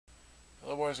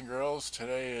Hello boys and girls,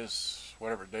 today is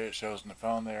whatever day it shows in the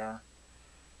phone there.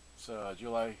 It's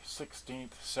July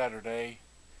 16th, Saturday.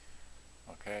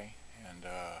 Okay, and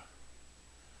I'm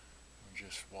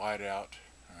just wide out,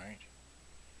 alright.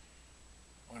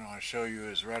 What I want to show you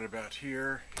is right about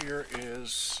here. Here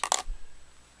is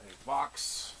a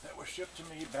box that was shipped to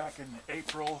me back in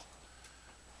April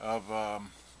of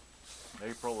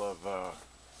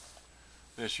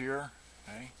this year.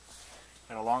 Okay.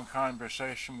 Had a long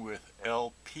conversation with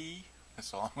LP,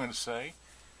 that's all I'm going to say,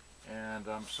 and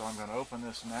so I'm going to open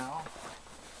this now.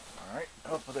 Alright,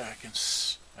 hopefully I can,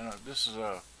 this is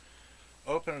a,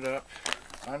 open it up,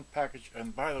 unpackage,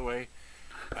 and by the way,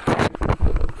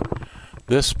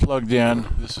 this plugged in,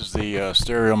 this is the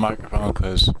stereo microphone,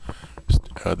 because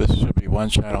this should be one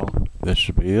channel, this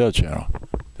should be the other channel,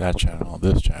 that channel,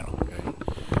 this channel, okay.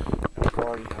 I've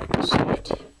already, I can see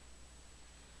it.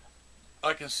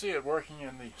 I can see it working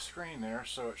in the screen there,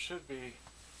 so it should be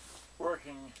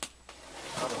working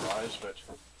otherwise, but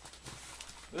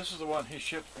this is the one he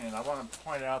shipped me, and I want to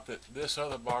point out that this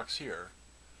other box here,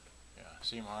 yeah,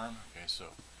 see my arm? Okay, so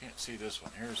you can't see this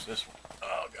one. Here's this one.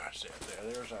 Oh gosh,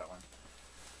 there's that one.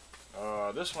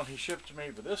 This one he shipped to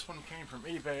me, but this one came from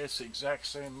eBay. It's the exact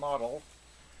same model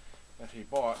that he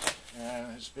bought,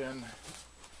 and it's been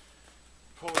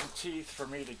pulling teeth for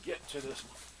me to get to this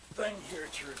thing here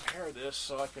to repair this,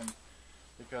 so I can,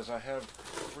 because I have a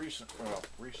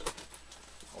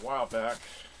while back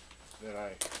that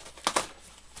I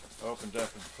opened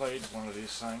up and played one of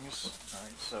these things.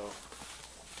 Alright, so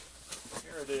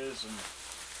here it is in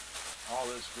all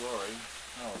this glory.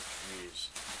 Oh jeez.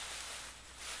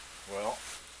 Well,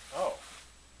 oh,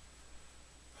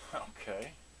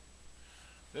 okay,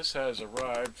 this has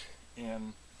arrived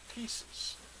in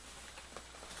pieces.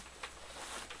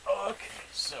 Okay,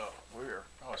 so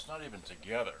oh, it's not even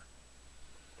together.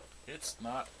 It's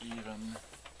not even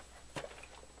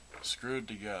screwed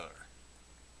together.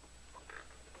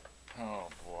 Oh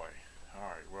boy.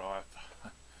 Alright, well, I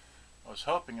was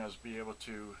hoping I was be able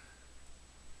to.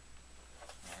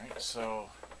 Alright,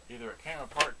 so either it came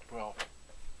apart, well,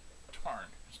 darn,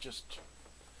 it's just.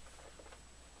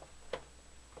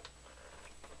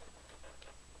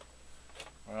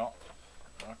 Well,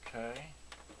 okay.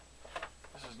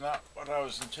 This is not what I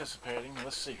was anticipating.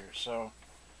 Let's see here. So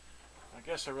I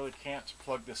guess I really can't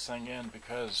plug this thing in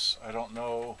because I don't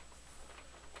know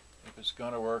if it's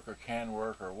going to work or can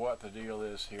work or what the deal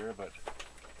is here, but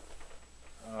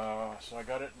so I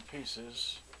got it in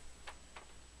pieces.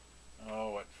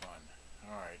 Oh, what fun.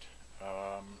 Alright.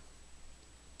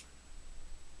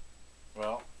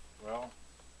 Well,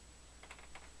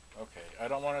 okay, I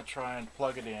don't want to try and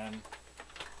plug it in.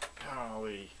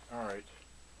 Golly. Alright.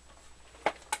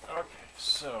 Okay,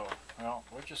 so, well,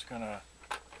 we're just going to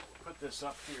put this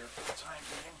up here for the time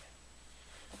being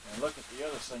and look at the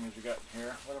other things we got in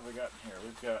here. What have we got in here?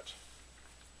 We've got,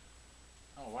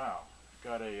 oh wow, we've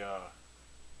got a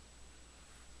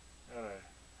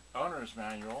owner's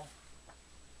manual,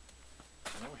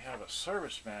 and then we have a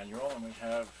service manual, and we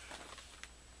have,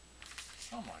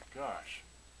 oh my gosh,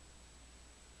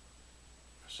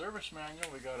 a service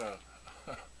manual. We got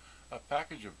a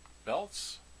package of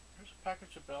belts. Here's a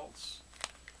package of belts.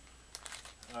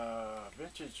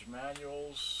 Vintage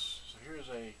manuals. So here's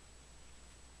a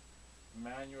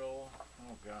manual.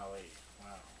 Oh golly,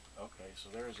 wow. Okay, so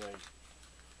there's a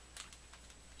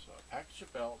package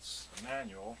of belts, a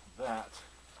manual,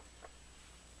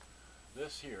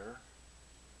 this here,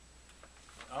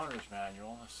 the owner's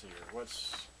manual. Let's see here.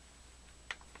 What's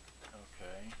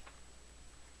okay?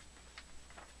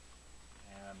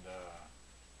 And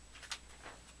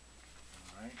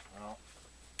alright, well,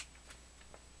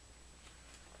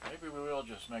 maybe we will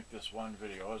just make this one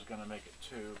video. I was going to make it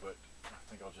two, but I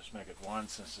think I'll just make it one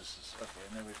since this is, okay,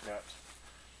 and then we've got,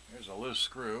 here's a loose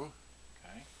screw,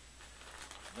 okay,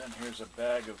 and then here's a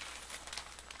bag of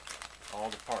all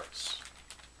the parts.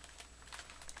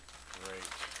 Great.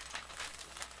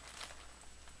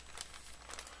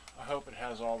 I hope it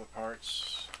has all the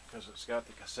parts, because it's got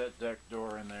the cassette deck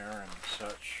door in there and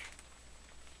such.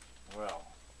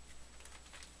 Well,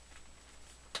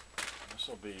 this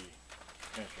will be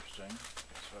interesting.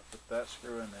 Okay, so I put that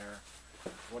screw in there.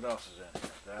 What else is in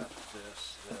here? That,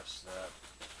 this,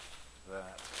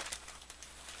 that.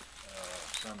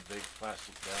 Some big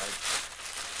plastic bag.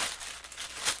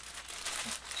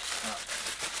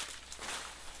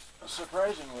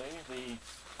 Surprisingly, the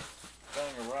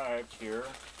thing arrived here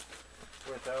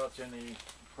without any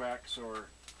cracks or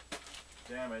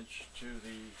damage to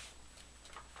the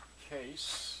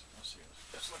case. Let's see.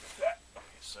 Let's look at that.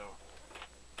 Okay, so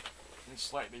it's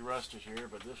slightly rusted here,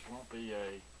 but this won't be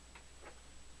a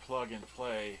plug and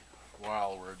play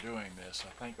while we're doing this.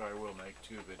 I think I will make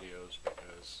 2 videos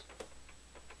because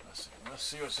let's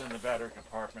see what's in the battery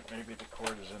compartment. Maybe the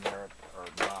cord is in there or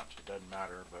not. It doesn't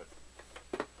matter, but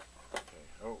okay.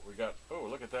 Oh,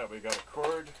 look at that. We got a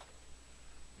cord.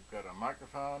 We've got a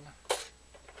microphone.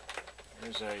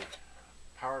 Here's a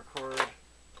power cord.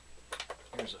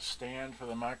 Here's a stand for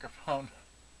the microphone.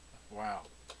 Wow.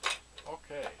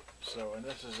 Okay. So, and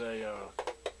this is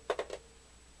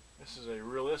a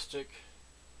realistic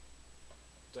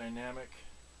dynamic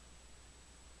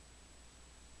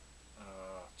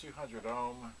 200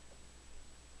 ohm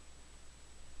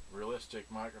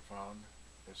realistic microphone.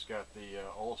 It's got the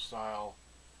old style,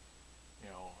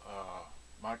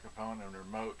 microphone and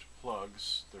remote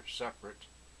plugs. They're separate,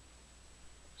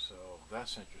 so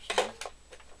that's interesting.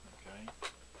 Okay.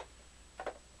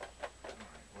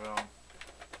 Alright, well,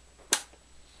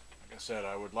 like I said,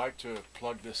 I would like to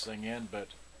plug this thing in, but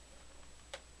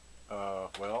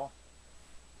well,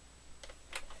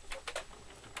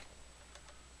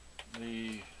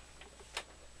 the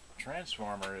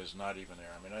transformer is not even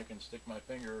there. I mean, I can stick my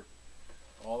finger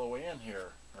all the way in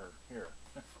here, or here.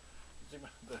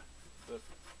 The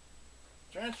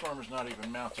transformer's not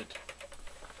even mounted.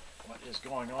 What is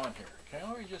going on here?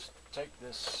 Can we just take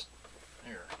this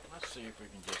here? Let's see if we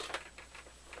can just...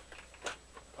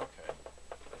 Okay.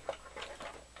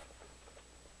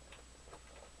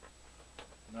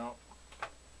 No.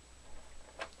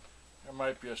 There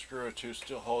might be a screw or two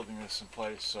still holding this in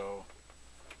place, so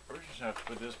we're just going to have to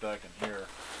put this back in here.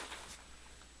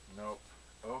 Nope.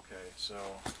 Okay, so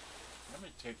let me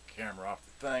take the camera off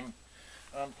the thing,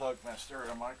 unplug my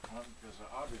stereo microphone because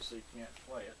I obviously can't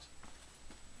play it.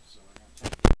 So we're going to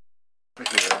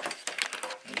take it over here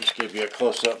and just give you a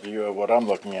close-up view of what I'm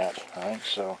looking at. Alright,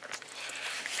 so,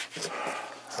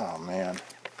 oh man.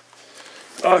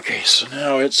 Okay, so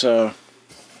now it's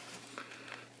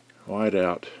wide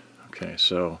out. Okay,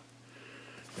 so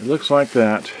it looks like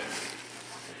that.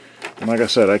 And like I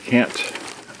said, I can't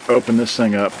open this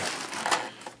thing up.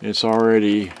 It's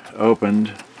already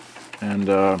opened, and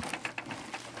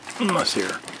let's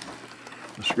hear.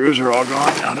 The screws are all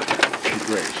gone out of it. Okay,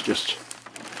 great. It's just,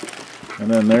 and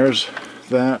then there's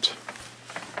that.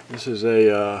 This is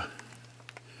a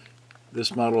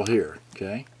this model here.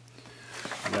 Okay,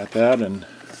 got that, and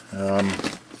I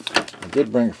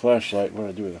did bring a flashlight. What did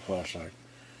I do with the flashlight?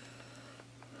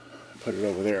 Put it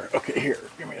over there. Okay, here.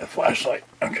 Give me the flashlight.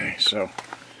 Okay, so.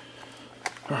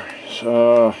 Alright,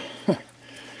 so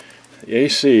the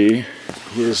AC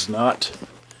is not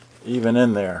even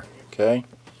in there. Okay?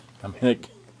 I mean,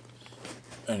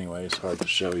 anyway, it's hard to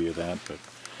show you that, but.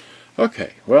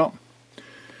 Okay, well,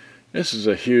 this is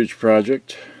a huge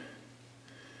project.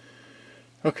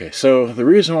 Okay, so the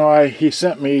reason why he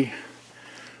sent me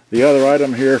the other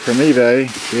item here from eBay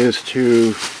is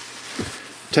to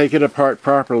take it apart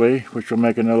properly, which we'll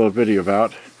make another video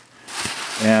about,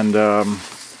 and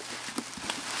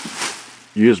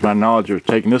use my knowledge of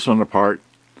taking this one apart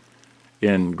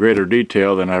in greater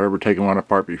detail than I've ever taken one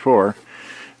apart before,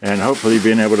 and hopefully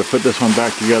being able to put this one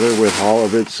back together with all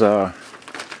of its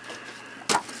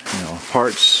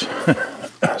parts,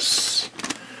 a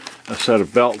set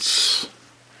of belts,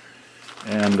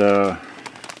 and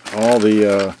all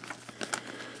the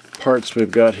parts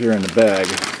we've got here in the bag.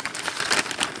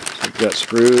 Got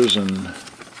screws, and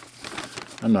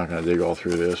I'm not going to dig all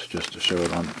through this just to show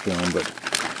it on the film, but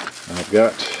I've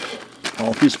got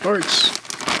all these parts.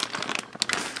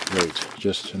 Great.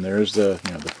 Just, and there's the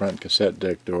the front cassette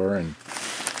deck door, and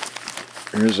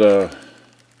here's a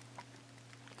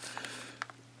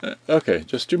okay,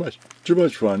 just too much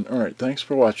fun. Alright, thanks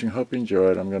for watching. Hope you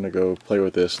enjoyed. I'm going to go play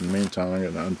with this. In the meantime, I'm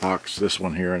going to unbox this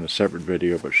one here in a separate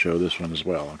video, but show this one as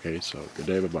well. Okay, so good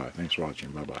day, bye-bye. Thanks for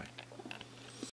watching. Bye-bye.